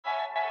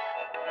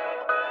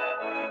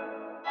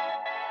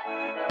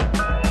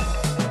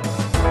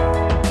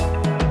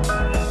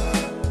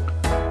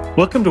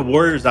Welcome to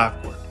Warriors Off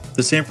Court,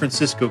 the San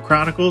Francisco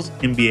Chronicle's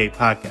NBA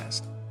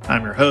podcast.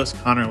 I'm your host,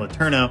 Connor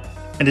Letourneau,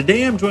 and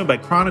today I'm joined by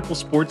Chronicle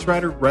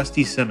sportswriter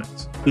Rusty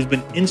Simmons, who's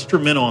been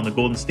instrumental on the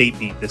Golden State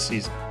beat this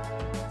season.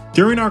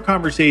 During our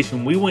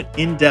conversation, we went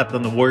in depth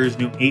on the Warriors'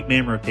 new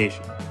 8-man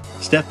rotation,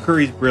 Steph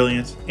Curry's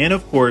brilliance, and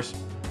of course,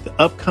 the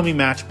upcoming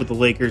match with the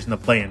Lakers in the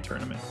play-in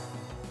tournament.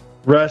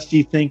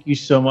 Rusty, thank you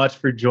so much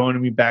for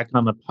joining me back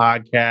on the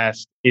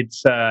podcast.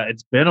 It's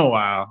been a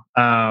while.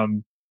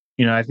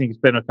 I think it's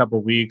been a couple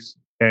of weeks,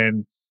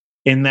 and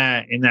in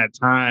that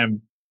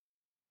time,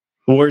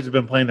 the Warriors have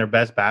been playing their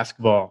best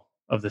basketball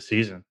of the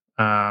season.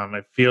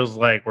 It feels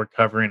like we're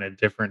covering a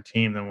different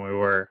team than we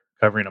were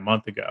covering a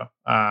month ago.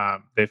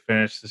 They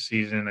finished the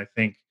season, I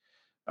think,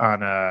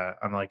 on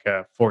like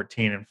a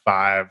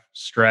 14-5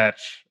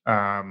 stretch.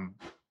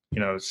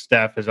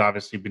 Steph has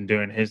obviously been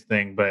doing his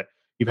thing, but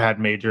you've had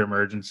major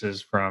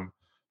emergences from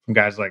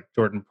guys like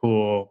Jordan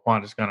Poole,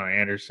 Juan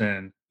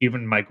Toscano-Anderson,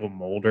 even Michael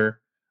Mulder.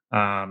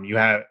 You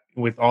have,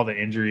 with all the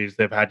injuries,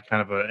 they've had kind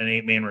of an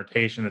 8-man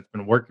rotation that's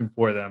been working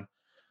for them.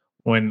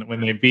 When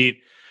they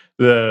beat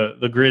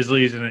the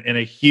Grizzlies in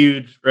a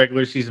huge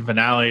regular season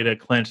finale to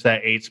clinch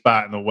that 8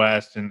 spot in the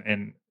West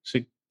and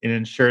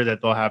ensure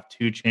that they'll have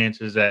 2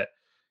 chances at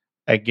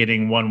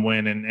getting 1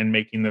 win and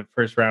making the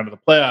first round of the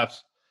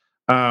playoffs.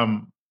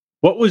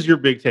 What was your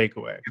big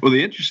takeaway? Well,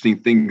 the interesting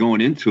thing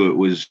going into it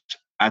was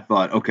I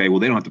thought, okay, well,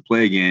 they don't have to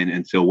play again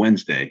until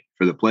Wednesday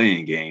for the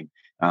play-in game.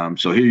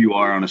 So here you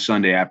are on a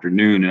Sunday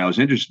afternoon, and I was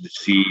interested to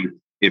see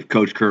if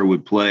Coach Kerr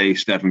would play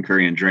Stephen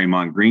Curry and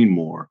Draymond Green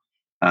more.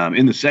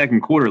 In the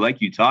second quarter,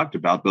 like you talked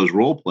about, those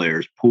role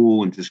players,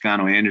 Poole and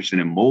Toscano-Anderson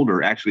and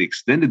Mulder, actually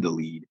extended the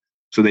lead,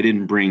 so they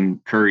didn't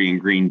bring Curry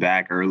and Green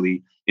back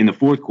early. In the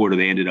fourth quarter,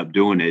 they ended up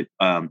doing it.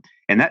 And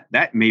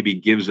that maybe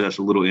gives us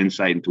a little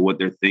insight into what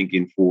they're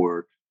thinking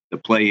for the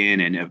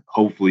play-in and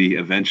hopefully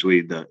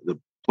eventually the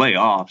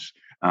playoffs,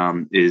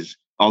 is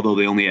although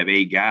they only have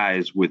 8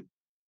 guys with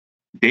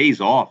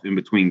days off in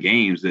between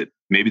games, that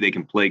maybe they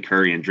can play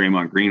Curry and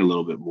Draymond Green a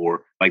little bit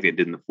more like they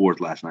did in the fourth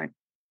last night.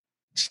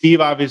 Steve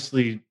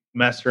obviously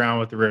messed around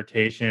with the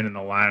rotation and the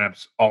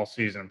lineups all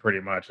season pretty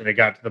much. And it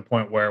got to the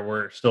point where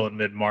we're still in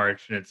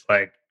mid-March and it's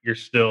like you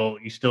still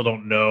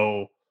don't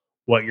know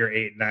what your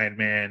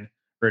 8-9-man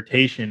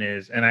rotation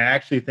is. And I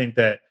actually think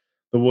that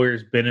the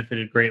Warriors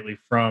benefited greatly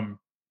from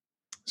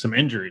some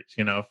injuries,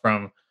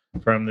 from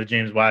the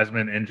James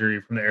Wiseman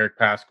injury, from the Eric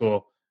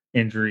Paschall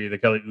injury, the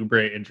Kelly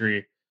Oubre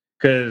injury,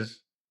 because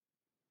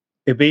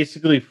it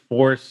basically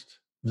forced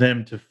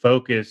them to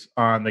focus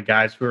on the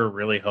guys who are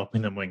really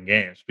helping them win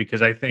games.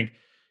 Because I think,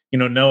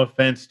 no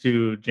offense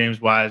to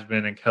James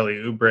Wiseman and Kelly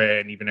Oubre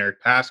and even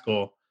Eric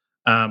Paschall,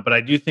 but I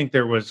do think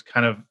there was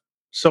kind of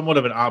somewhat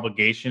of an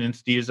obligation in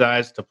Steve's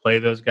eyes to play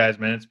those guys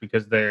minutes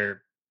because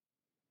they're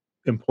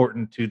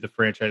important to the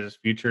franchise's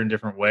future in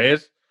different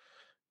ways.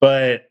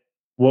 But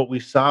what we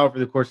saw over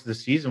the course of the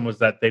season was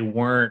that they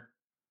weren't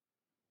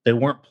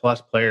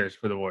plus players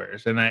for the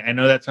Warriors. And I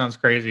know that sounds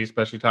crazy,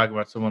 especially talking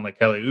about someone like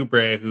Kelly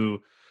Oubre,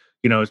 who,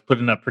 is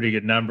putting up pretty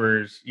good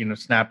numbers,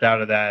 snapped out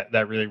of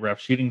that really rough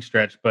shooting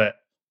stretch. But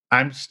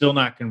I'm still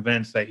not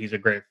convinced that he's a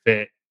great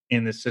fit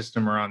in the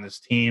system or on this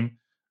team.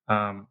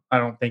 I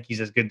don't think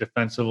he's as good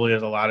defensively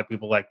as a lot of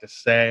people like to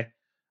say.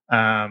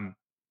 And,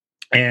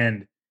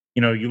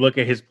 you look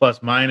at his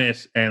plus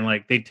minus and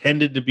like they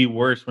tended to be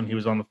worse when he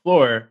was on the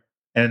floor.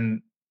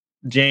 And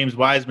James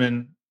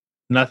Wiseman,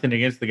 nothing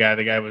against the guy.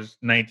 The guy was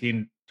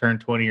 19,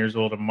 turned 20 years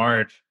old in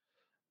March,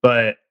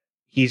 but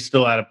he's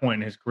still at a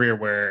point in his career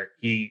where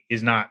he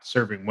is not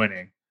serving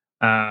winning.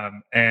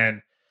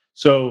 And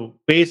so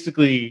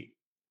basically,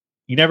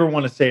 you never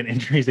want to say an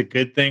injury is a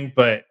good thing,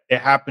 but it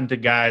happened to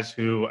guys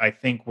who I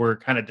think were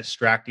kind of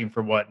distracting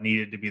for what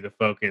needed to be the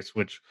focus,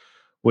 which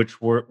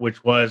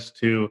was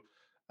to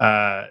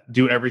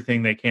do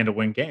everything they can to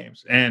win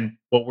games. And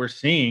what we're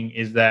seeing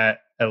is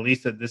that, at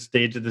least at this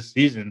stage of the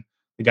season,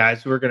 the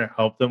guys who are going to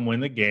help them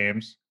win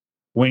games,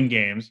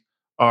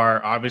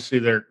 are obviously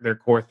their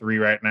core 3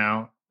 right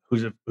now,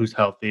 who's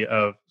healthy,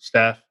 of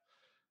Steph,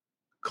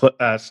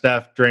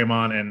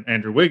 Draymond, and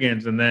Andrew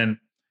Wiggins, and then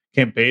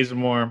Kent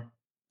Bazemore,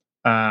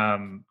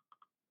 Kent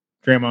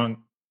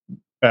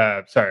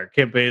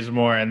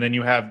Bazemore, and then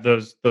you have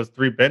those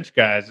 3 bench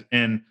guys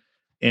in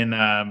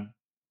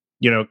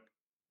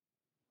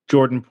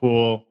Jordan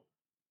Poole,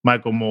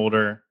 Michael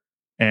Mulder,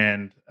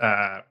 and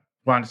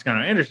Juan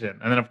Toscano-Anderson.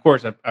 And then, of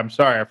course, I'm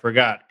sorry, I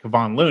forgot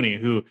Kevon Looney,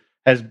 who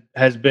has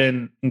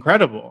been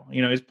incredible.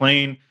 He's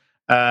playing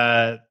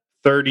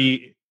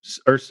 30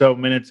 or so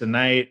minutes a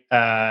night,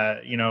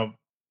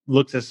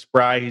 looks as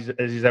spry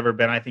as he's ever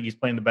been. I think he's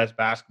playing the best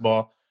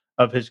basketball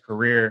of his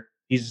career.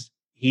 He's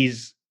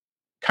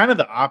kind of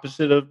the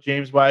opposite of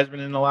James Wiseman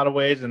in a lot of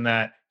ways, in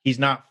that he's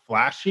not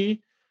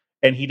flashy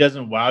and he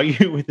doesn't wow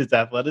you with his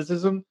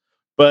athleticism,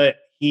 but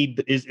he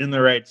is in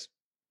the right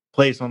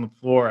place on the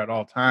floor at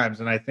all times.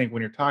 And I think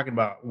when you're talking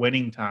about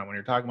winning time, when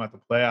you're talking about the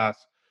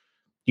playoffs,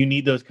 you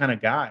need those kind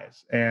of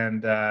guys.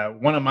 And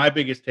one of my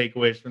biggest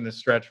takeaways from this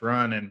stretch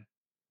run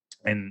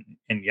and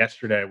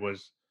yesterday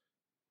was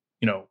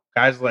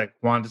guys like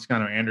Juan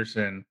Toscano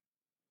Anderson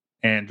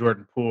and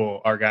Jordan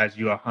Poole are guys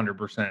you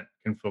 100%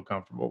 can feel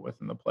comfortable with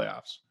in the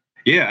playoffs.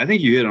 Yeah, I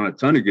think you hit on a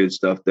ton of good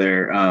stuff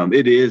there.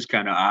 It is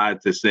kind of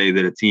odd to say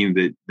that a team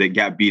that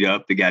got beat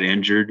up, that got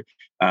injured,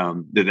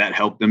 that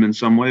helped them in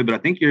some way. But I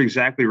think you're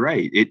exactly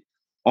right.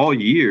 All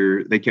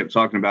year they kept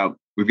talking about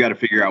we've got to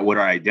figure out what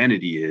our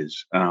identity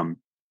is.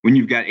 When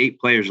you've got 8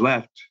 players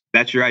left,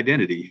 that's your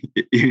identity.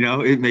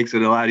 It makes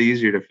it a lot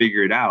easier to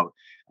figure it out.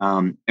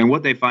 And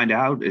what they found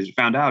out is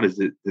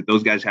that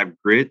those guys have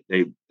grit.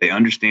 They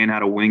understand how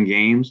to win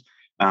games.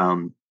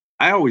 I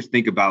always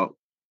think about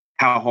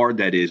how hard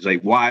that is,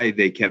 like why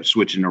they kept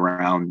switching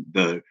around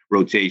the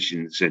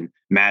rotations and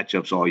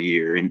matchups all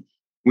year. And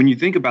when you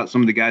think about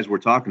some of the guys we're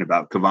talking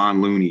about,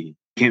 Kevon Looney,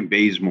 Kent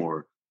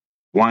Bazemore,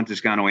 Juan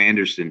Toscano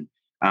Anderson,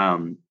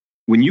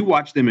 when you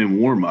watch them in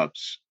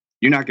warmups,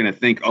 you're not going to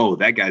think, oh,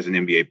 that guy's an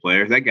NBA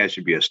player. That guy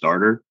should be a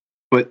starter.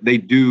 But they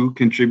do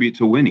contribute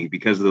to winning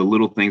because of the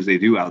little things they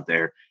do out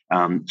there.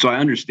 So I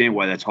understand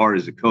why that's hard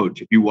as a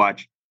coach. If you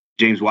watch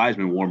James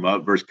Wiseman warm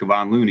up versus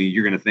Kevon Looney,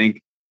 you're going to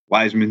think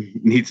Wiseman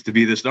needs to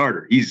be the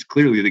starter. He's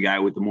clearly the guy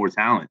with the more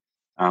talent.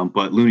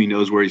 But Looney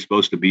knows where he's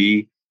supposed to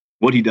be.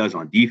 What he does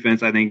on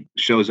defense, I think,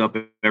 shows up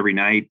every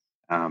night.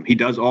 He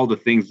does all the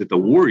things that the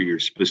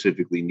Warriors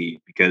specifically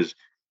need because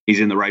he's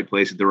in the right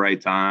place at the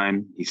right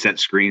time. He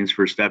sets screens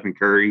for Stephen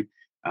Curry.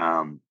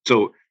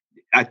 So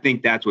I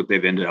think that's what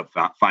they've ended up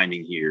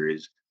finding here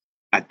is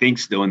I think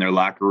still in their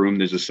locker room,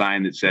 there's a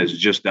sign that says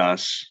just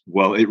us.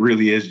 Well, it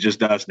really is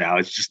just us now.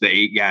 It's just the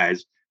 8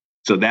 guys.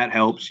 So that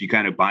helps. You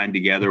kind of bind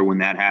together when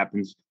that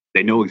happens.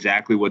 They know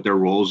exactly what their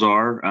roles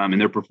are, and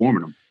they're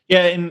performing them.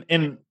 Yeah,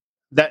 and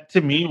that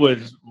to me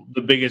was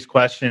the biggest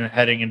question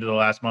heading into the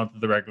last month of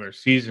the regular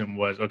season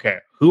was, okay,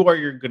 who are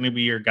going to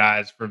be your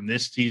guys from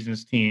this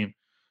season's team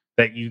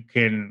that you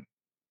can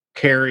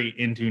carry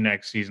into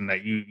next season,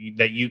 that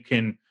you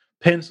can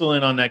pencil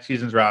in on next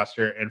season's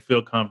roster and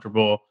feel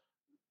comfortable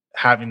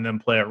having them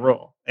play a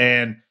role.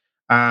 And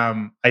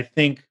I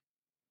think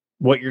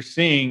what you're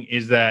seeing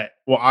is that,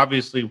 well,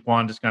 obviously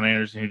Juan Toscano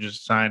Anderson, who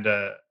just signed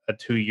a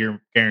 2-year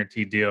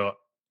guaranteed deal,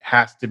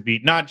 has to be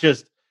not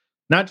just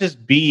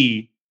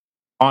be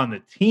on the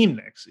team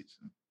next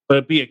season,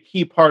 but be a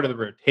key part of the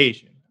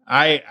rotation.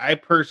 I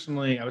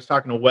personally, I was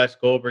talking to Wes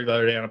Goldberg the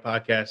other day on a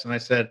podcast, and I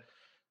said,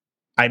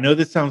 I know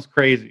this sounds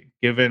crazy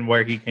given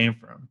where he came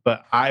from,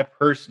 but I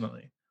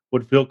personally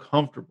would feel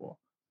comfortable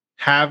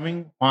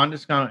having Juan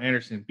Toscano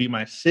Anderson be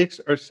my 6th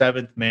or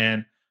 7th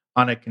man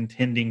on a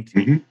contending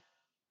team. Mm-hmm.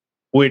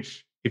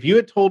 Which, if you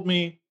had told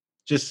me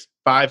just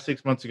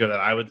 5-6 months ago that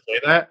I would say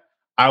that,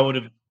 I would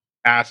have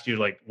asked you,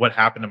 like, what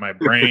happened to my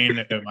brain?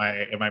 Am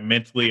I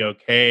mentally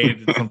okay?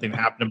 Did something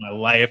happen in my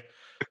life?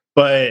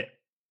 But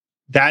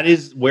that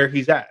is where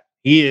he's at.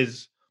 He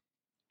does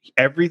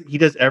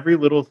every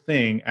little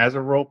thing as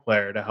a role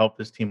player to help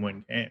this team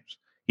win games.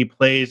 He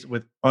plays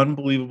with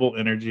unbelievable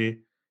energy.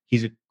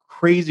 He's a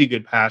crazy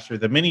good passer.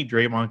 The mini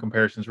Draymond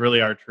comparisons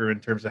really are true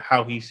in terms of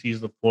how he sees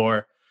the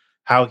floor,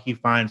 how he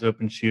finds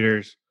open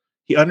shooters.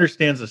 He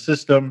understands the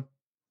system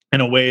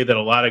in a way that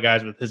a lot of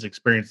guys with his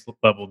experience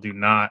level do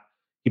not.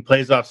 He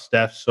plays off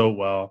Steph so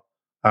well.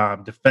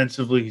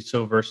 Defensively, he's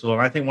so versatile.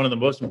 And I think one of the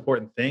most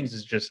important things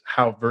is just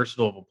how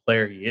versatile of a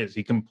player he is.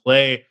 He can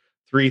play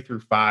 3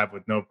 through 5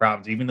 with no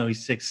problems. Even though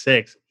he's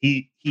 6'6",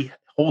 he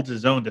holds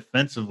his own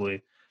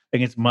defensively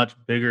against much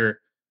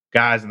bigger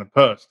guys in the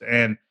post.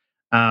 And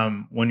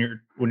when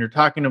you're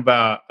talking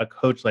about a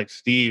coach like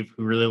Steve,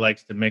 who really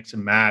likes to mix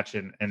and match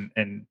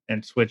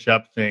and switch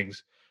up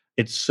things,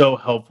 it's so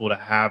helpful to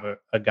have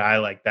a guy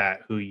like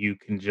that who you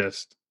can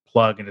just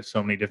plug into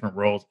so many different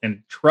roles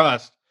and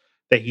trust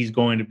that he's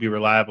going to be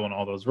reliable in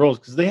all those roles,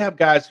 because they have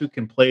guys who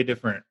can play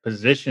different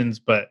positions,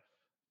 but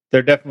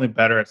they're definitely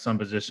better at some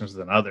positions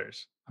than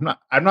others.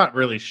 I'm not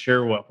really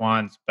sure what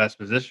Juan's best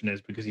position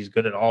is because he's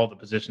good at all the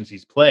positions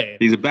he's played.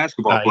 He's a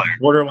basketball player. He's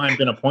borderline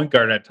been a point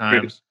guard at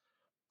times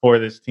for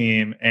this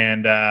team.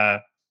 And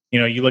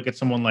you look at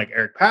someone like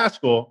Eric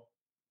Paschall,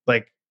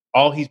 like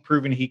all he's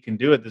proven he can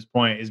do at this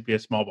point is be a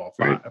small ball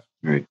 5.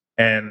 Right.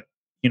 And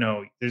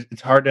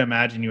it's hard to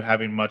imagine you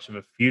having much of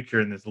a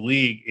future in this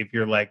league if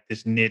you're like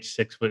this niche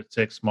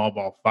 6'6" small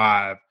ball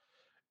 5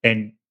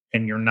 and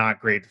you're not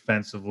great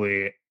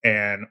defensively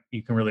and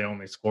you can really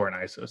only score in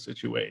ISO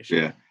situation.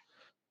 Yeah.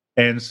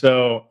 And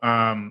so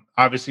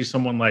obviously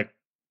someone like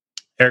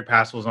Eric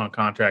Paschall's on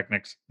contract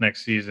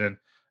next season.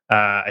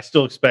 I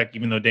still expect,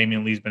 even though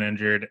Damian Lee's been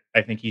injured,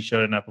 I think he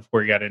showed enough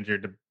before he got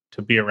injured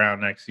to be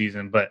around next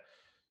season. But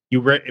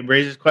it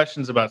raises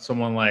questions about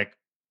someone like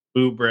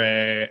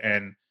Oubre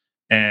and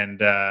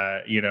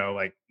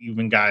like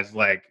even guys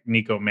like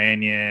Nico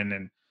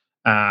Mannion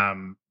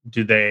and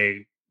do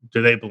they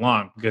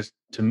belong? Because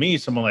to me,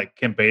 someone like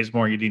Kent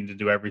Bazemore, you need to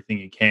do everything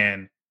you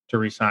can to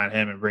re-sign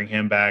him and bring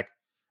him back.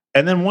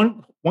 And then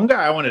one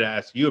guy I wanted to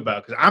ask you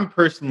about, because I'm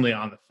personally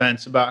on the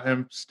fence about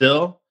him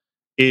still,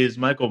 is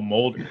Michael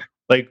Mulder.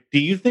 Like, do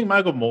you think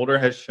Michael Mulder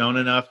has shown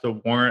enough to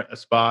warrant a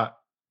spot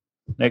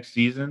next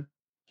season?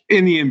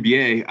 in the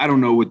NBA. I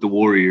don't know with the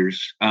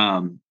Warriors.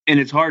 And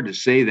it's hard to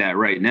say that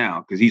right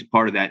now because he's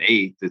part of that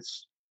 8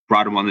 that's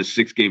brought him on this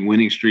 6-game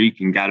winning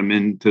streak and got him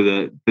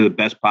into the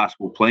best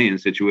possible playing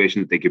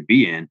situation that they could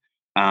be in.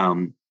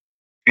 And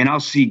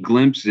I'll see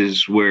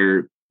glimpses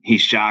where he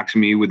shocks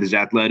me with his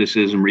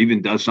athleticism or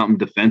even does something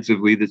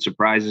defensively that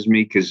surprises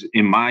me. Because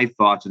in my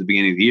thoughts at the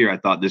beginning of the year, I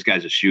thought this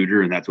guy's a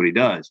shooter and that's what he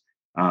does.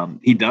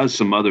 He does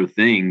some other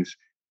things,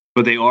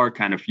 but they are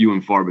kind of few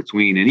and far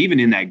between. And even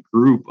in that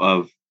group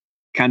of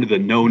kind of the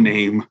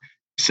no-name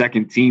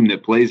second team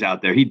that plays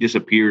out there, he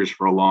disappears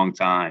for a long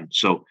time.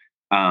 So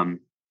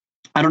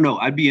I don't know.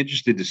 I'd be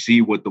interested to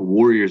see what the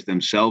Warriors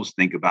themselves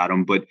think about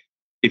him. But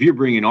if you're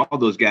bringing all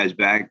those guys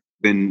back,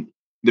 then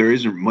there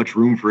isn't much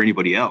room for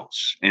anybody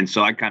else. And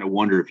so I kind of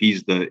wonder if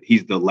he's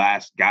the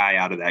last guy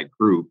out of that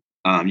group.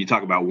 You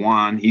talk about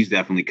Juan, he's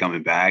definitely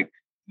coming back.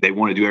 They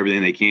want to do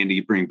everything they can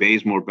to bring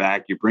Bazemore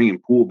back. You're bringing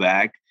Poole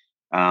back.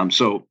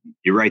 So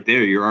you're right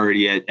there. You're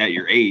already at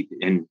your 8.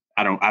 And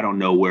I don't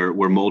know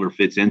where Mulder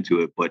fits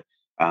into it. But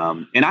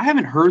and I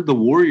haven't heard the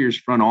Warriors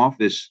front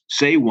office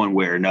say one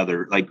way or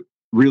another, like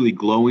really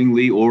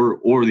glowingly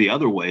or the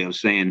other way of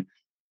saying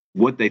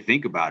what they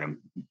think about him,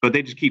 but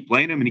they just keep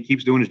playing him and he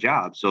keeps doing his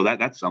job. So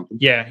that's something.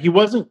 Yeah, he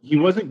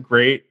wasn't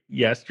great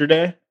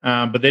yesterday,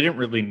 but they didn't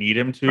really need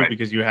him to, right?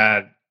 because you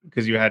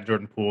had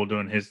Jordan Poole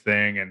doing his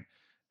thing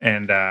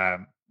and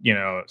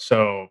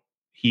so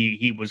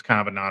he was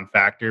kind of a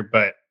non-factor,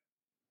 but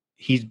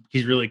he's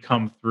really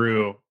come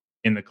through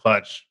in the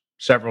clutch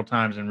several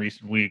times in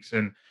recent weeks,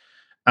 and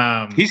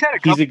he's had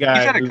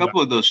a couple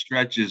of those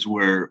stretches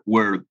where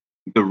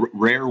the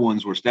rare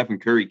ones where Stephen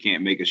Curry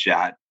can't make a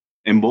shot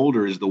and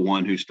Mulder is the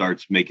one who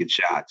starts making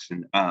shots.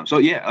 And so,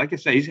 yeah, like I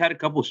say, he's had a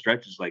couple of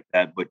stretches like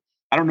that, but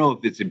I don't know if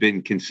it's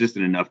been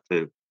consistent enough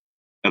to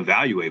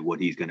evaluate what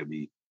he's going to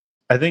be.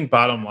 I think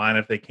bottom line,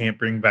 if they can't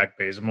bring back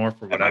Bazemore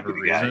for whatever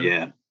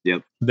reason,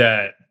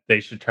 that they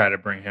should try to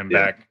bring him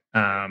back.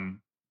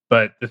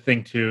 But the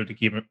thing too to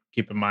keep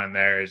in mind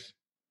there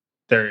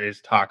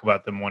is talk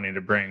about them wanting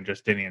to bring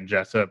Justinian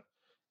Jessup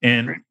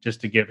in just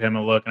to give him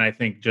a look, and I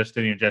think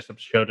Justinian Jessup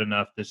showed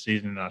enough this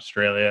season in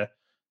Australia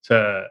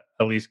to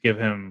at least give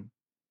him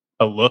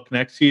a look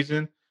next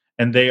season.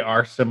 And they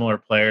are similar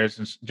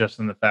players, just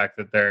in the fact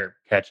that they're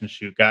catch and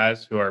shoot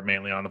guys who are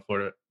mainly on the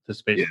floor to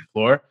space the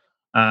floor.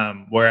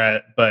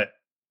 But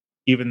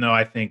even though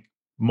I think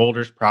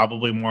Mulder's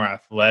probably more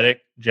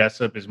athletic,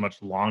 Jessup is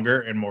much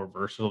longer and more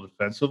versatile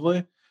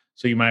defensively.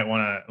 So you might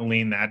want to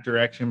lean that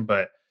direction.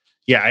 But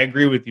yeah, I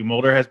agree with you.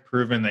 Mulder has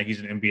proven that he's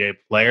an NBA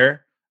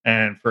player.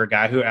 And for a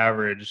guy who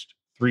averaged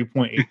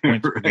 3.8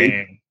 points per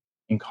game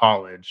in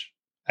college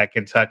at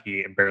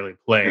Kentucky and barely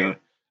played,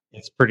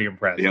 it's pretty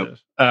impressive.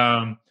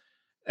 And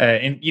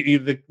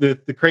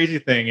the crazy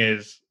thing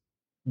is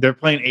they're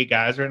playing 8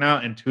 guys right now,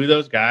 and 2 of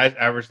those guys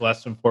average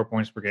less than 4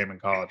 points per game in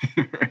college.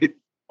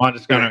 On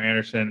Toscano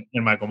Anderson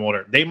and Michael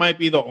Mulder. They might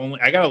be the only,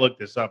 I got to look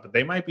this up, but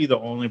they might be the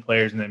only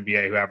players in the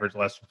NBA who average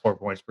less than 4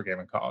 points per game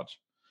in college.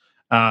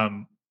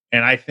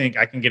 And I think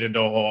I can get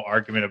into a whole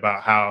argument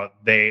about how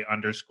they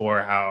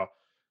underscore how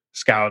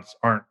scouts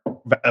aren't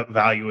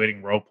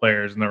evaluating role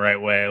players in the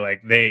right way.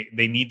 Like they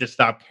need to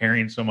stop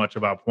caring so much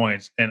about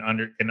points and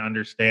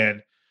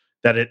understand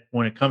that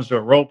when it comes to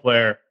a role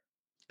player,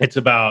 it's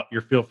about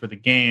your feel for the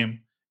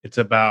game. It's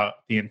about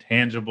the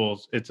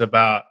intangibles. It's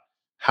about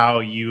how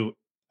you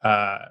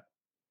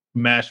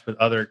mesh with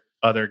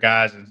other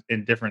guys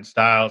in different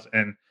styles.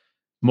 And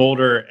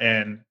Mulder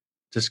and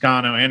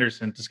Toscano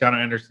Anderson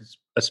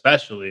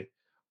especially,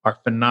 are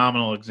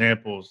phenomenal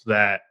examples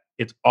that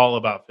it's all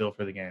about feel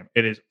for the game.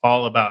 It is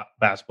all about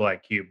basketball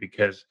IQ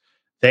because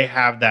they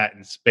have that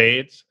in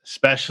spades,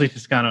 especially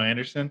Toscano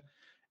Anderson.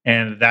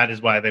 And that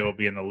is why they will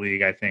be in the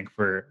league, I think,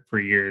 for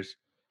years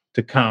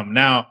to come.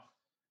 Now,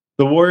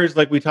 the Warriors,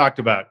 like we talked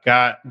about,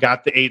 got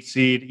the 8th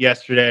seed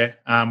yesterday.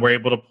 Were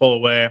able to pull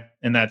away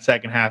in that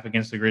second half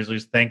against the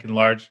Grizzlies, thanks in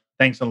large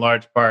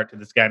part to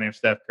this guy named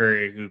Steph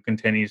Curry, who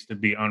continues to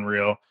be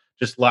unreal.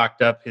 Just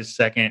locked up his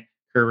second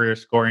career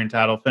scoring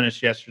title.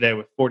 Finished yesterday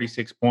with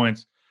 46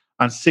 points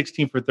on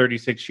 16 for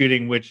 36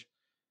 shooting, which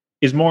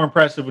is more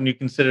impressive when you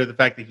consider the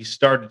fact that he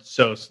started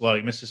so slow.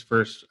 He missed his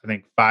first, I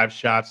think, 5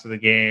 shots of the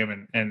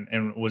game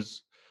and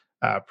was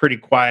pretty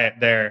quiet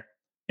there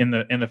in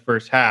the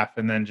first half,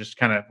 and then just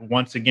kind of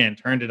once again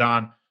turned it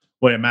on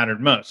when it mattered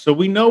most. So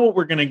we know what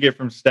we're going to get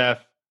from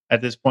Steph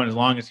at this point, as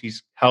long as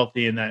he's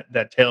healthy and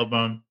that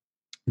tailbone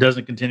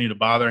doesn't continue to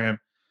bother him.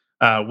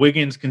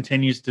 Wiggins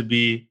continues to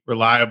be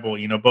reliable,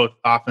 both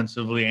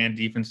offensively and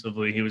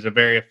defensively. He was a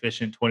very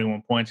efficient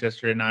 21 points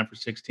yesterday, 9 for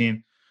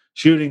 16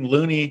 shooting.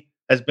 Looney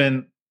has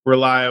been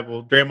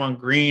reliable. Draymond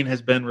Green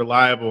has been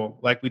reliable.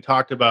 Like we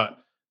talked about,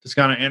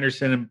 Toscano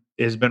Anderson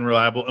has been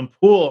reliable, and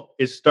Poole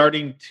is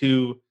starting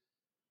to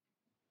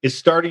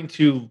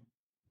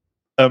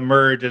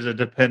emerge as a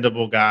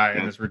dependable guy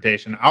in this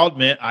rotation. I'll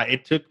admit, I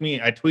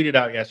tweeted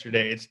out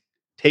yesterday, it's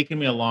taken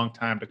me a long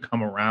time to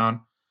come around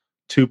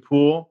to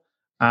Poole.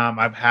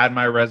 I've had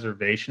my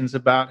reservations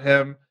about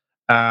him.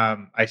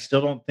 I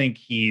still don't think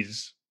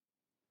he's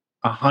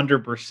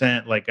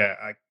 100% like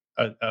a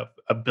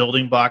a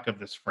building block of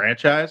this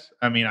franchise.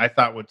 I mean, I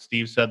thought what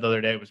Steve said the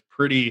other day was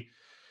pretty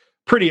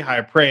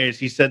high praise.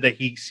 He said that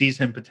he sees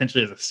him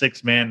potentially as a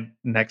sixth man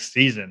next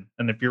season.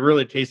 And if you're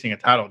really chasing a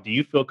title, do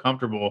you feel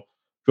comfortable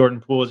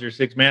Jordan Poole as your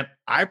sixth man?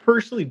 I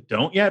personally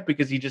don't yet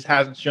because he just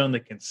hasn't shown the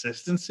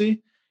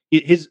consistency.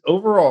 His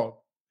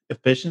overall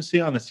efficiency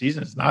on the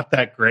season is not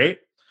that great.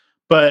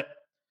 But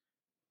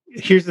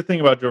here's the thing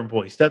about Jordan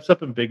Poole. He steps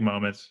up in big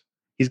moments.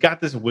 He's got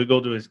this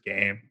wiggle to his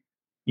game.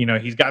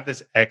 He's got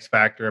this X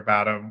factor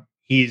about him.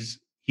 He's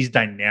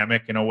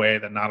dynamic in a way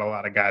that not a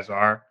lot of guys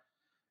are.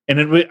 And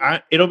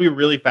it'll be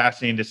really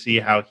fascinating to see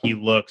how he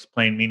looks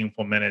playing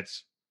meaningful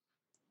minutes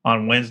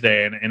on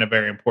Wednesday in a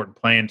very important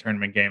play-in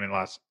tournament game in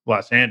Los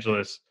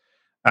Angeles.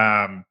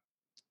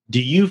 Would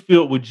you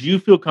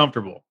feel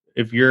comfortable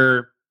if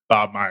you're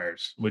Bob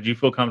Myers? Would you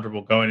feel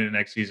comfortable going into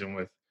next season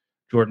with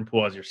Jordan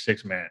Poole as your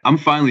sixth man? I'm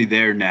finally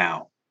there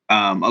now.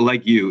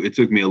 Like you, it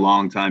took me a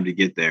long time to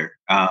get there.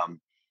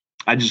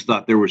 I just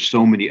thought there were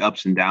so many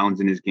ups and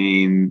downs in his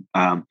game.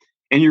 And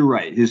you're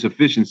right, his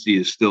efficiency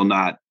is still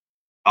not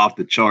off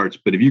the charts.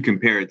 But if you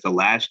compare it to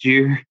last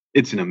year,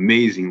 it's an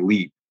amazing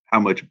leap how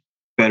much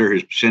better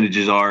his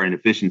percentages are and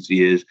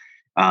efficiency is.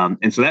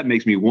 And so that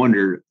makes me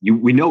wonder,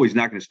 we know he's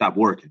not going to stop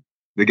working.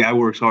 The guy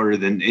works harder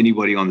than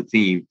anybody on the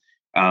team.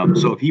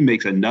 So if he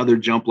makes another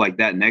jump like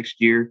that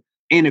next year,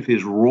 and if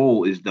his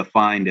role is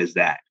defined as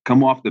that,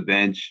 come off the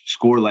bench,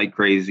 score like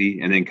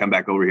crazy, and then come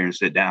back over here and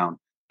sit down,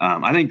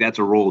 I think that's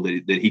a role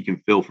that he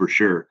can fill for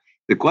sure.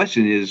 The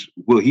question is,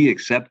 will he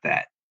accept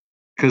that?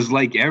 Because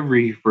like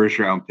every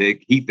first-round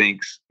pick, he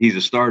thinks he's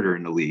a starter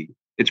in the league.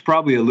 It's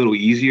probably a little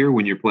easier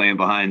when you're playing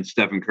behind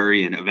Stephen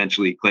Curry and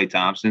eventually Klay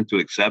Thompson to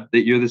accept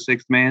that you're the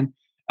sixth man.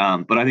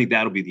 But I think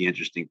that'll be the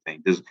interesting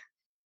thing.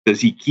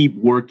 Does he keep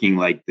working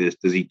like this?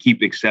 Does he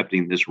keep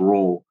accepting this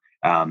role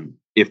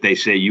if they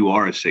say you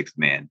are a sixth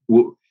man?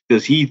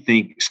 Does he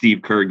think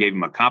Steve Kerr gave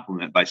him a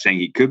compliment by saying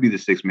he could be the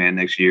sixth man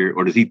next year?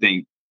 Or does he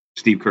think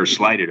Steve Kerr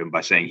slighted him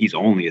by saying he's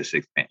only a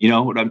sixth man?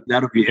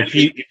 That'll be if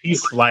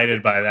he's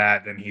slighted by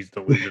that, then he's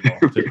delusional,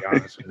 to be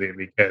honest with you,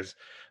 because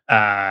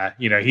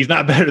he's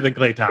not better than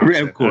Klay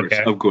Thompson.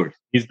 Of course.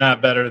 He's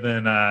not better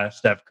than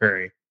Steph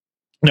Curry.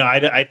 No,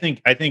 I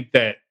think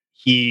that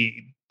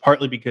he,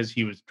 partly because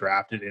he was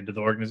drafted into the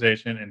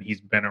organization and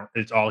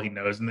it's all he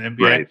knows in the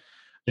NBA. Right.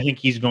 I think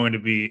he's going to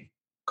be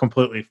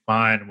completely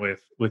fine with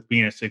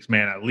being a sixth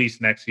man at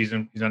least next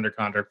season. He's under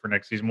contract for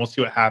next season. We'll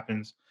see what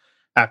happens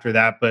after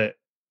that. But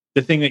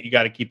the thing that you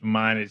got to keep in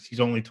mind is he's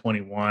only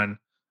 21.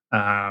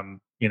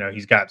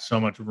 He's got so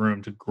much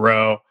room to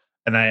grow.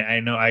 And I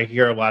know I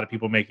hear a lot of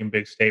people making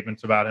big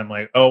statements about him,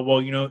 like, oh, well,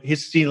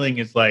 his ceiling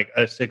is like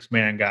a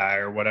six-man guy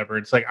or whatever.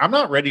 It's like, I'm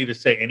not ready to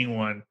say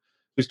anyone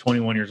who's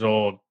 21 years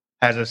old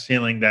has a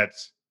ceiling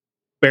that's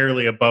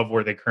barely above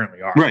where they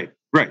currently are. Right.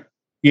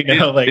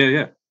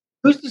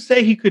 Who's to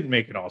say he couldn't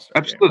make an all-star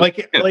Absolutely.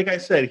 game? Like I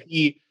said,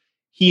 he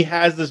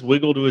has this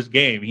wiggle to his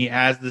game. He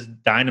has this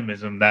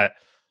dynamism that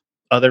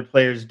other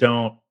players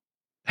don't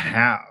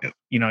have.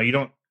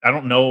 Yeah. I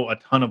don't know a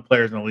ton of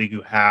players in the league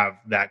who have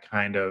that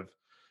kind of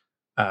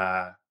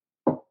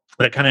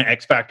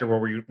X factor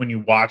where when you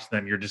watch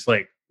them, you're just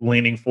like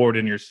leaning forward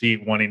in your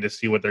seat, wanting to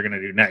see what they're going to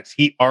do next.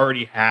 He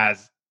already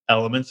has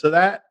elements of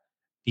that.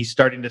 He's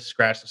starting to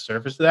scratch the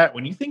surface of that.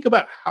 When you think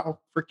about how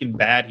freaking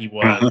bad he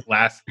was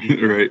last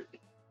season, right.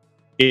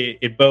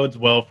 It bodes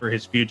well for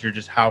his future,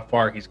 just how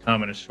far he's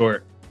come in a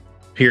short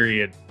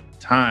period of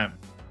time.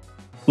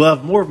 We'll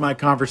have more of my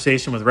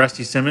conversation with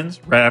Rusty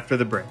Simmons right after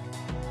the break.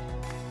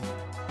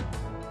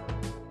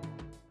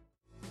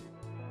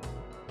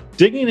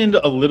 Digging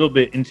into a little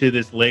bit into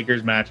this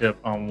Lakers matchup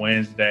on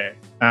Wednesday,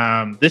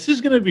 this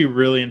is going to be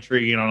really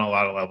intriguing on a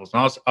lot of levels.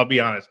 And I'll be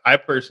honest, I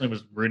personally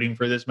was rooting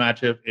for this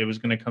matchup. It was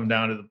going to come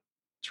down to the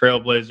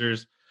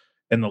Trailblazers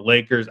and the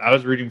Lakers. I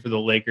was rooting for the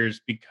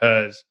Lakers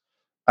because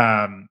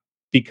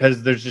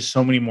there's just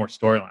so many more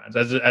storylines.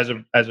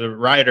 As a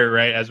writer,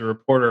 right, as a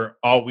reporter,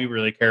 all we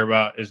really care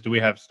about is, do we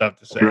have stuff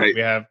to say? Right.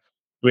 Do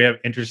we have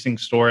interesting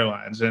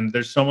storylines? And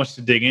there's so much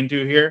to dig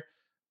into here.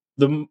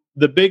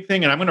 The big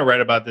thing, and I'm going to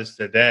write about this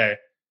today,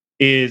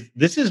 is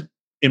this has,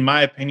 in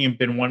my opinion,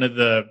 been one of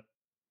the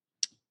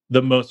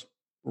most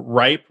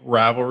ripe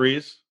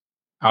rivalries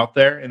out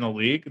there in the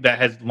league that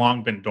has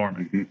long been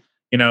dormant.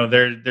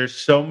 Mm-hmm. There's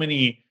so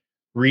many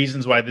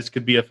reasons why this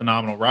could be a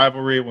phenomenal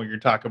rivalry. When you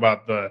talk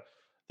about the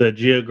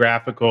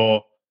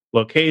geographical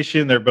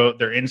location,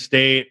 they're in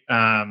state.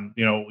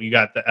 You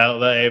got the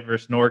LA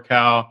versus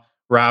NorCal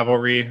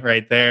rivalry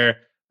right there.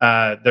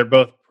 They're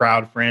both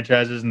proud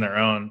franchises in their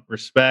own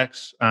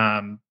respects.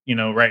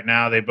 Right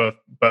now they both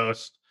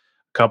boast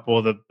a couple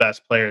of the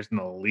best players in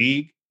the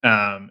league,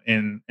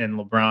 in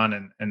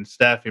LeBron and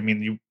Steph. I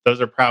mean,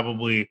 those are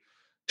probably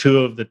two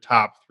of the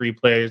top three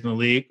players in the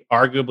league,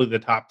 arguably the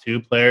top two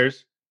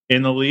players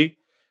in the league.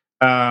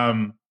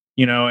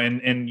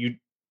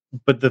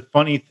 But the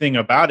funny thing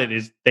about it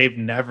is they've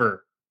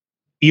never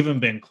even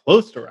been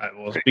close to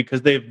rivals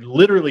because they've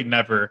literally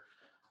never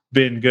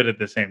been good at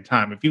the same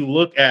time. If you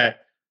look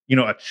at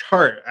a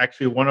chart.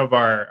 Actually, one of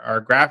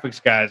our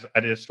graphics guys, I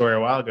did a story a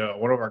while ago.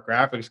 One of our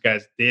graphics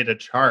guys did a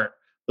chart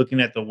looking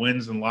at the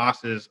wins and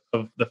losses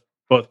of the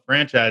both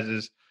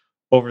franchises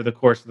over the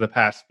course of the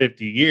past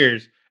 50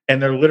 years,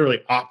 and they're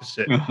literally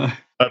opposite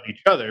of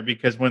each other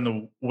because when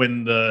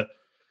the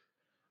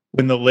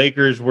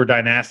Lakers were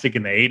dynastic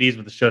in the 80s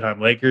with the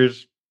Showtime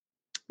Lakers,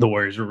 the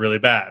Warriors were really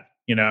bad,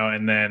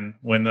 and then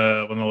when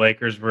the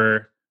Lakers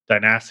were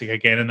dynastic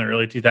again in the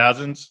early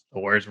 2000s, the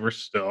Warriors were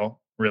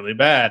still really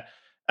bad.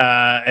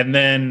 And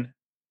then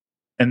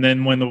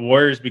when the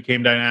Warriors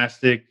became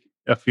dynastic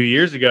a few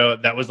years ago,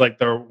 that was like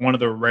the one of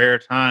the rare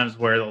times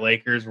where the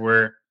Lakers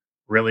were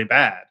really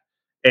bad.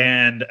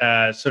 And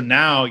so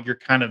now you're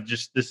kind of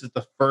just this is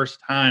the first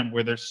time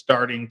where they're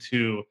starting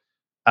to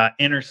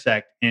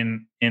intersect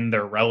in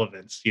their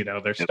relevance.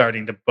 They're Yep.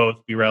 starting to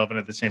both be relevant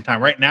at the same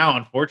time. Right now,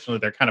 unfortunately,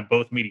 they're kind of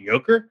both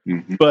mediocre,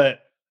 Mhm.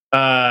 but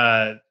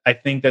I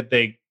think that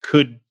they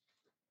could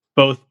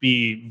both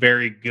be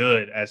very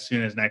good as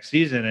soon as next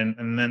season,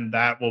 and then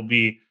that will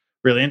be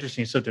really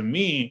interesting. So to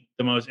me,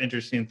 the most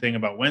interesting thing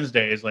about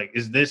Wednesday is like,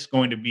 is this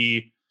going to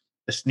be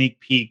a sneak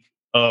peek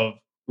of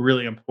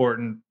really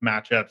important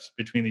matchups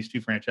between these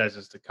two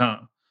franchises to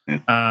come?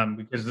 Yeah.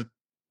 Because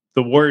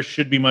the Warriors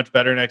should be much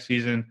better next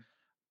season.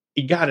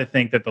 You got to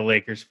think that the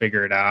Lakers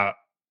figure it out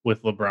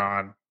with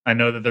LeBron. I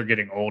know that they're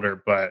getting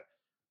older, but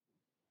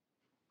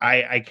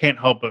I can't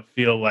help but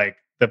feel like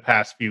the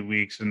past few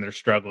weeks and their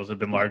struggles have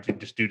been largely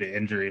just due to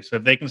injury. So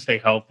if they can stay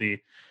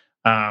healthy,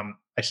 I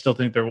still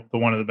think they're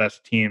one of the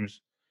best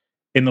teams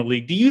in the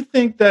league. Do you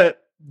think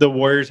that the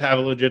Warriors have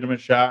a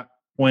legitimate shot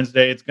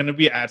Wednesday? It's going to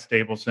be at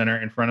Staples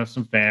Center in front of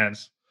some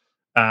fans.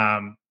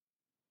 Um,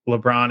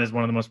 LeBron is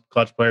one of the most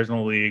clutch players in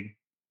the league.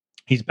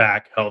 He's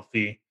back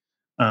healthy.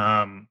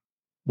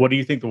 What do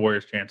you think the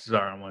Warriors' chances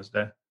are on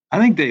Wednesday? I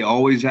think they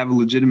always have a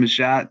legitimate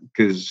shot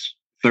because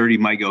 30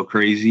 might go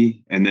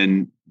crazy, and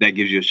then that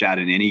gives you a shot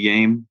in any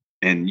game.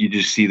 And you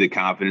just see the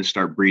confidence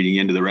start breeding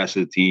into the rest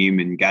of the team,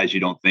 and guys you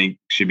don't think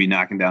should be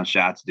knocking down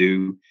shots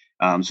do.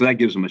 So that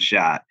gives them a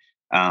shot.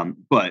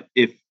 But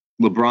if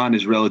LeBron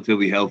is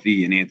relatively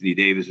healthy and Anthony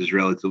Davis is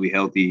relatively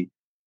healthy,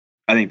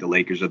 I think the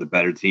Lakers are the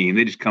better team.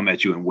 They just come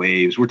at you in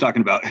waves. We're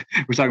talking about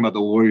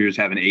the Warriors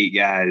having 8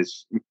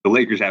 guys. The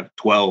Lakers have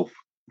 12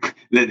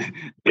 that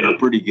are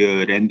pretty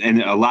good,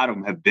 and a lot of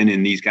them have been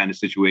in these kind of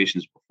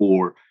situations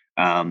before.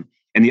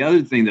 And the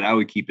other thing that I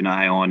would keep an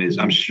eye on is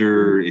I'm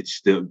sure it's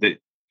still that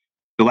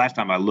the last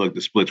time I looked,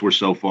 the splits were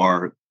so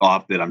far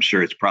off that I'm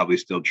sure it's probably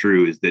still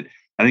true. Is that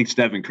I think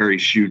Stephen Curry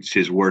shoots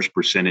his worst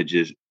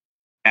percentages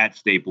at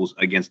Staples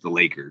against the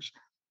Lakers.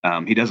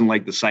 He doesn't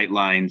like the sight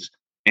lines,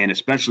 and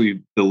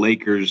especially the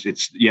Lakers.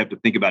 You have to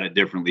think about it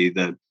differently.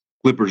 The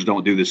Clippers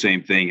don't do the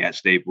same thing at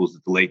Staples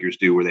that the Lakers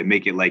do, where they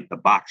make it like the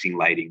boxing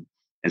lighting.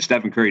 And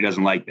Stephen Curry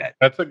doesn't like that.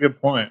 That's a good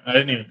point. I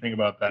didn't even think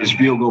about that. His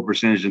field goal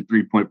percentage and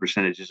 3-point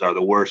percentages are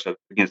the worst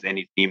against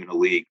any team in the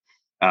league.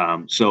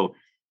 So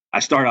I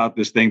start out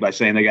this thing by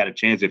saying they got a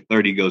chance if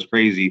 30 goes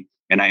crazy,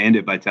 and I end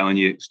it by telling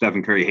you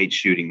Stephen Curry hates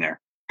shooting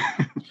there.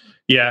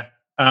 Yeah,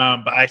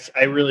 but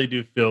I really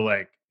do feel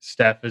like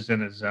Steph is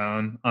in a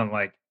zone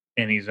unlike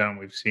any zone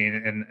we've seen,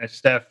 and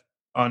Steph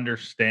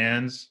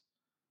understands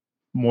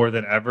more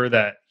than ever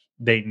that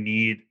they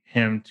need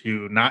him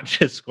to not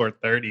just score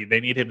 30, they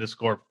need him to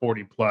score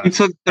 40 plus. He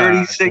took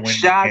 36 to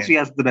shots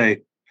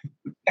yesterday.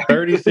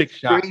 36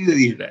 shots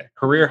Crazy. yesterday.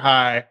 Career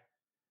high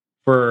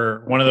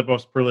for one of the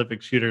most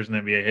prolific shooters in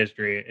NBA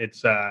history.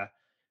 It's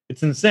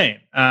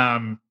insane.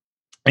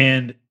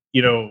 And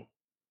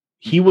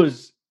he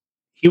was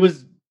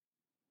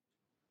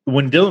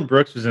when Dylan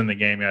Brooks was in the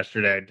game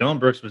yesterday, Dylan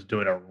Brooks was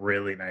doing a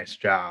really nice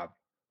job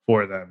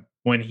for them.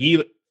 When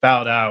he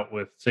fouled out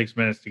with 6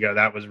 minutes to go,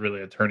 that was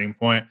really a turning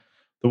point.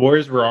 The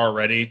Warriors were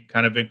already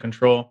kind of in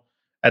control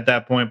at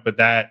that point, but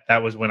that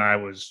was when I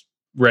was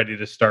ready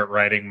to start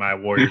writing my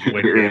Warriors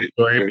win game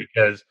story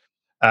because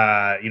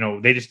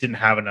they just didn't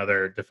have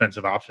another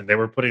defensive option. They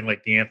were putting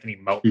like D'Anthony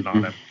Melton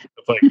on him.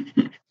 It's like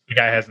the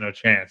guy has no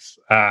chance.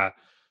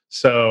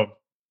 So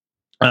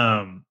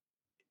who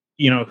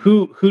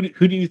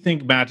do you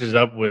think matches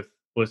up with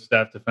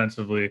Steph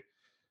defensively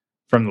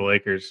from the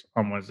Lakers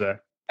on Wednesday?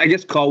 I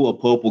guess Caldwell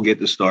Pope will get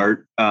the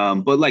start,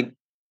 but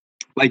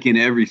like in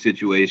every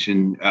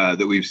situation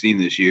that we've seen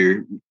this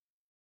year,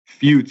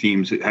 few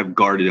teams have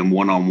guarded him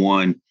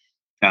one-on-one.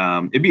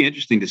 It'd be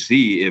interesting to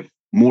see if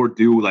more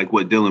do like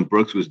what Dylan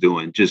Brooks was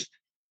doing, just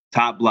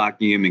top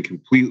blocking him and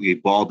completely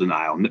ball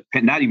denial,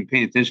 not even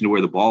paying attention to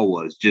where the ball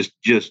was, just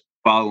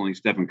following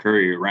Stephen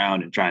Curry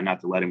around and trying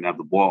not to let him have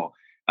the ball.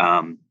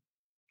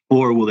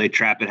 Or will they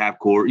trap at half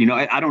court?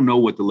 I don't know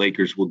what the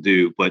Lakers will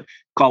do, but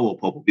Caldwell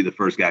Pope will be the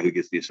first guy who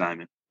gets the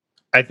assignment.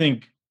 I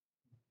think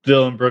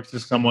Dylan Brooks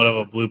is somewhat of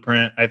a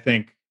blueprint. I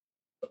think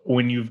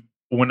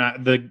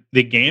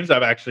the games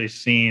I've actually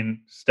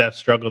seen Steph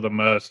struggle the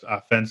most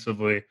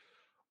offensively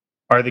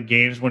are the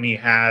games when he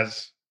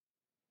has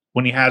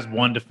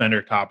one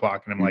defender top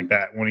blocking him like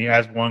that. When he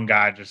has one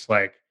guy just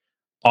like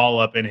all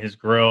up in his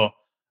grill.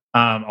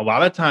 A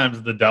lot of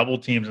times the double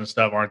teams and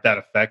stuff aren't that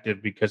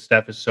effective because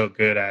Steph is so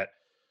good at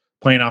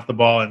playing off the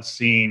ball and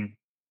seeing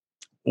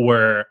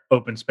where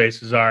open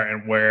spaces are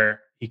and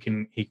where he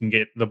can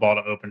get the ball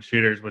to open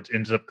shooters, which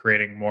ends up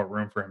creating more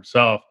room for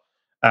himself.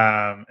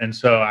 And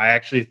so I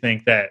actually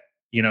think that,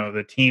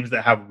 the teams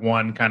that have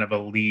one kind of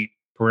elite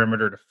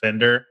perimeter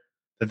defender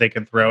that they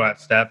can throw at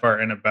Steph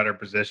are in a better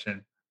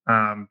position,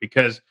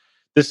 because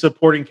this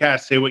supporting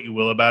cast, say what you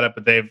will about it,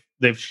 but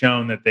they've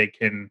shown that they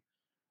can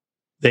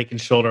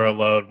shoulder a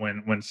load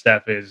when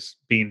Steph is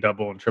being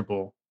double and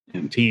triple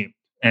teamed.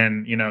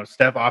 And,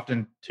 Steph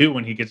often, too,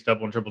 when he gets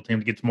double and triple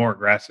teamed, gets more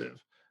aggressive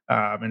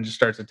and just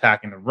starts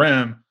attacking the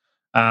rim.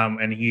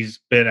 And he's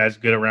been as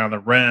good around the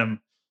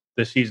rim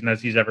this season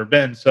as he's ever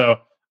been. So,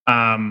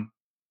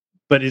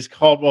 but is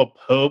Caldwell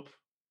Pope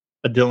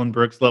a Dylan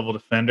Brooks level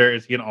defender?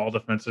 Is he an all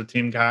defensive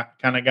team kind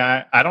of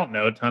guy? I don't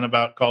know a ton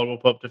about Caldwell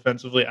Pope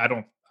defensively. I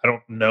don't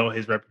know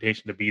his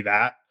reputation to be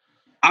that.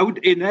 I would,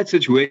 in that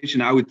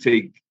situation, I would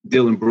take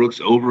Dylan Brooks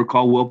over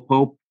Caldwell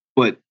Pope,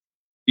 but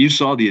you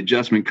saw the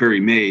adjustment Curry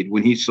made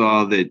when he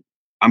saw that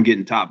I'm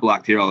getting top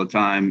blocked here all the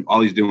time.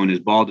 All he's doing is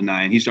ball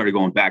denying. He started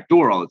going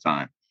backdoor all the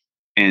time.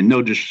 And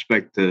no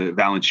disrespect to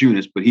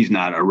Valanciunas, but he's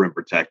not a rim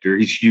protector.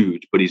 He's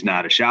huge, but he's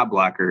not a shot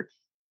blocker.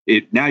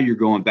 Now you're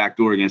going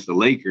backdoor against the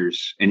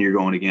Lakers, and you're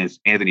going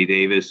against Anthony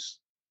Davis,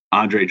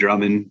 Andre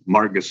Drummond,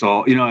 Marc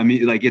Gasol.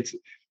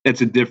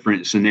 It's a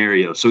different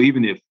scenario. So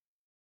even if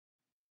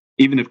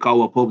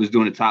Caldwell Pope is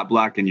doing a top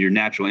block and your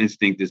natural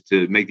instinct is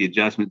to make the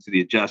adjustment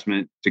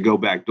to go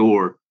back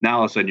door, now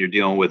all of a sudden you're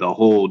dealing with a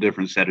whole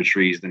different set of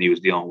trees than he was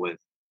dealing with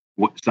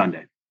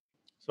Sunday.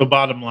 So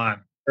bottom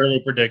line,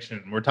 early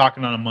prediction. We're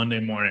talking on a Monday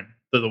morning.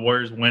 So the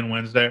Warriors win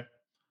Wednesday.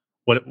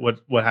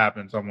 What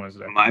happens on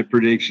Wednesday? My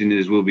prediction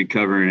is we'll be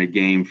covering a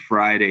game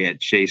Friday at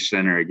Chase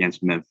Center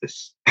against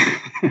Memphis.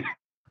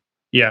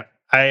 Yeah,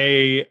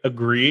 I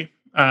agree.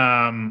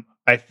 I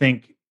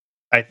think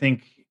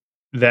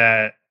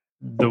that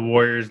the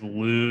Warriors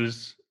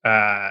lose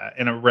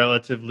in a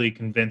relatively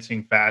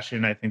convincing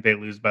fashion. I think they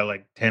lose by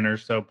like 10 or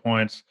so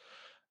points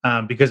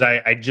because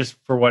I just,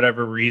 for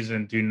whatever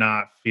reason, do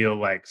not feel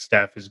like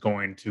Steph is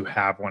going to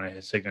have one of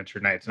his signature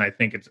nights. And I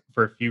think it's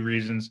for a few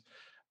reasons.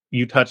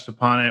 You touched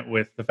upon it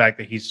with the fact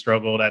that he's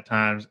struggled at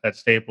times at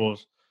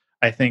Staples.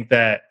 I think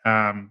that,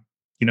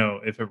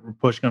 if a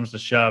push comes to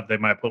shove, they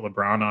might put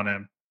LeBron on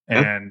him.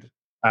 And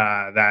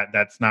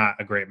that's not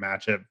a great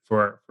matchup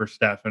for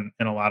Steph in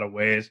a lot of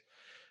ways.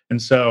 And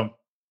so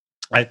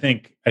I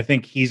think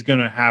he's going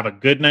to have a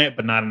good night,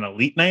 but not an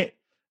elite night.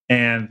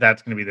 And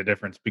that's going to be the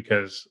difference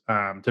because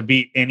to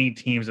beat any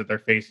teams that they're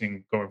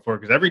facing going forward,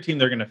 because every team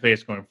they're going to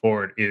face going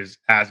forward is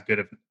as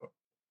good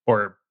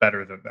or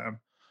better than them,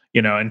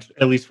 and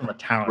at least from a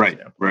talent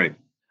standpoint. Right.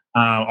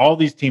 All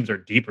these teams are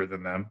deeper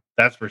than them.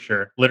 That's for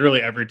sure.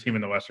 Literally every team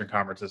in the Western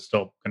Conference that's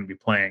still going to be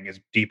playing is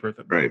deeper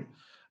than them.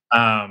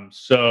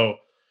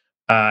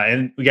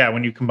 And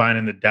when you combine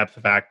in the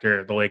depth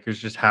factor, the Lakers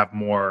just have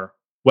more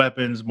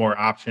weapons, more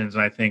options.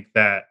 And I think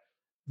that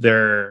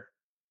they're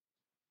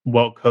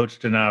well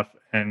coached enough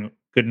and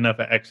good enough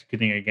at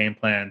executing a game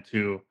plan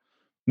to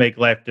make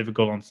life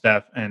difficult on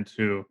Steph and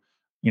to,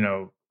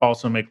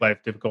 also make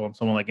life difficult on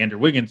someone like Andrew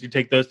Wiggins. You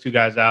take those two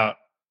guys out,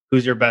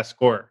 who's your best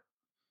scorer?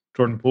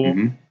 Jordan Poole.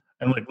 Mm-hmm.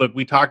 And look,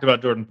 we talked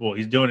about Jordan Poole.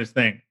 He's doing his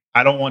thing.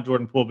 I don't want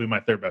Jordan Poole to be my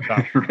third best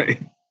option.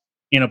 Right.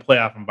 In a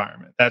playoff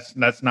environment. That's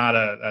not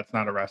a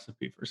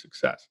recipe for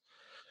success.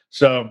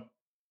 So,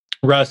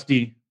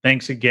 Rusty,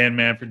 thanks again,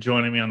 man, for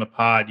joining me on the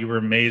pod. You were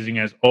amazing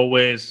as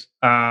always.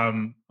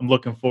 I'm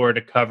looking forward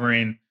to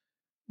covering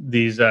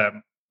these. I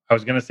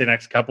was going to say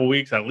next couple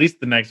weeks, at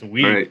least the next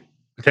week,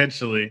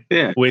 potentially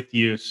with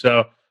you.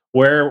 So,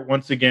 where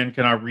once again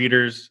can our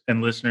readers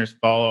and listeners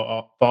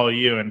follow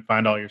you and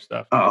find all your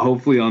stuff?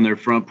 Hopefully on their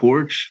front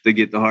porch, they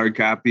get the hard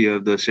copy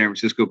of the San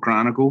Francisco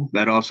Chronicle.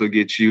 That also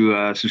gets you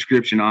a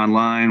subscription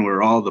online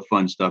where all the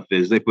fun stuff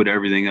is. They put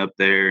everything up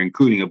there,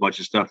 including a bunch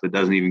of stuff that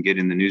doesn't even get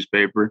in the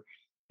newspaper.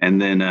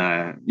 And then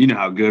you know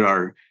how good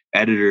our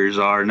editors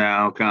are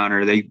now,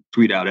 Connor. They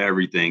tweet out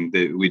everything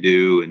that we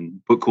do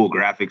and put cool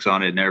graphics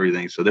on it and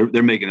everything. So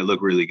they're making it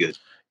look really good.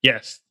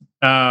 Yes.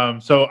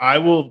 So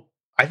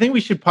I think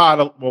we should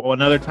pod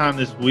another time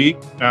this week.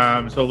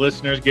 So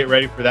listeners, get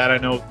ready for that. I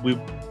know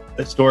we've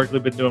historically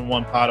been doing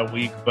one pod a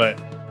week, but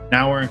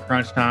now we're in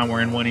crunch time.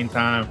 We're in winning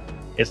time.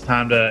 It's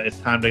time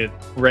to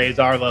raise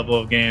our level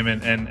of game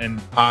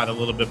and pod a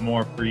little bit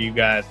more for you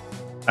guys.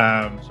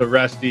 So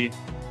Rusty,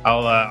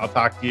 I'll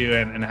talk to you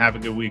and have a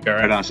good week. All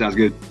right. Right on. Sounds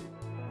good.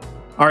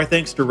 Our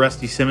thanks to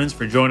Rusty Simmons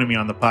for joining me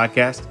on the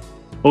podcast.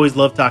 Always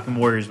love talking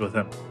Warriors with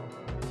him.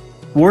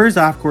 Warriors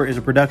Off Court is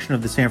a production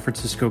of the San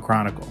Francisco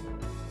Chronicle.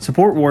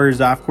 Support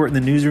Warriors Off Court in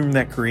the newsroom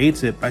that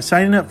creates it by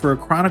signing up for a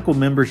Chronicle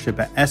membership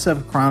at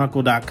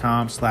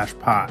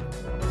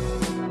sfchronicle.com/pod.